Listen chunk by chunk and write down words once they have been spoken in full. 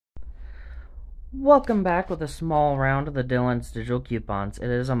Welcome back with a small round of the Dillon's digital coupons. It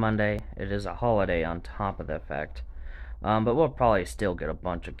is a Monday. It is a holiday on top of the fact. But we'll probably still get a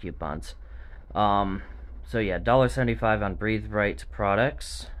bunch of coupons. So yeah, $1.75 on Breathe Right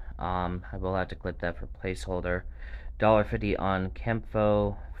products. I will have to click that for placeholder. $1.50 on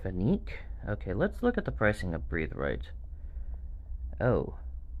Canva Finique. Okay, let's look at the pricing of Breathe Right. Oh,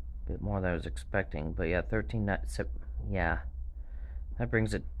 a bit more than I was expecting. But yeah, yeah, that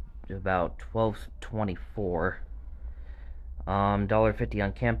brings it about $12.24. $1.50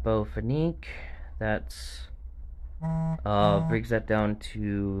 on Campo Finique. That's brings that down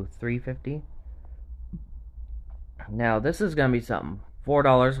to $3.50. Now this is gonna be something.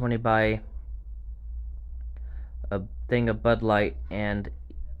 $4 when you buy a thing of Bud Light and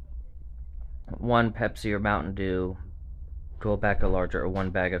one Pepsi or Mountain Dew. Go back a larger, or one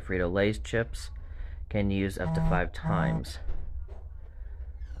bag of Frito-Lay's chips. Can use up to 5 times.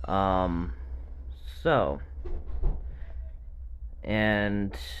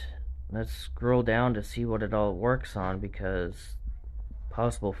 And let's scroll down to see what it all works on, because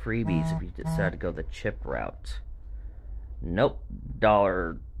possible freebies if you decide to go the chip route. Nope,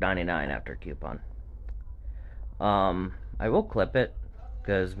 $1.99 after coupon. I will clip it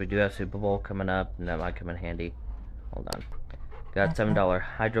because we do have Super Bowl coming up, and that might come in handy. Hold on. Got $7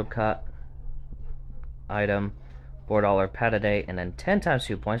 Hydro Cut item, $4 Pat a Day, and then 10 times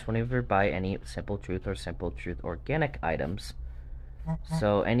 2 points whenever you buy any Simple Truth or Simple Truth organic items.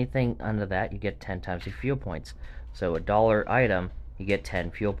 So anything under that, you get 10 times the fuel points. So $1 item, you get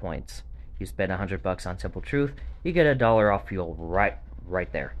 10 fuel points. You spend $100 on Simple Truth, you get $1 off fuel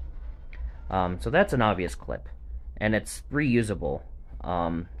right there. So that's an obvious clip, and it's reusable,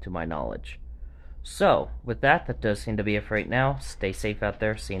 to my knowledge. So with that does seem to be it for right now. Stay safe out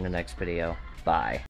there. See you in the next video. Bye.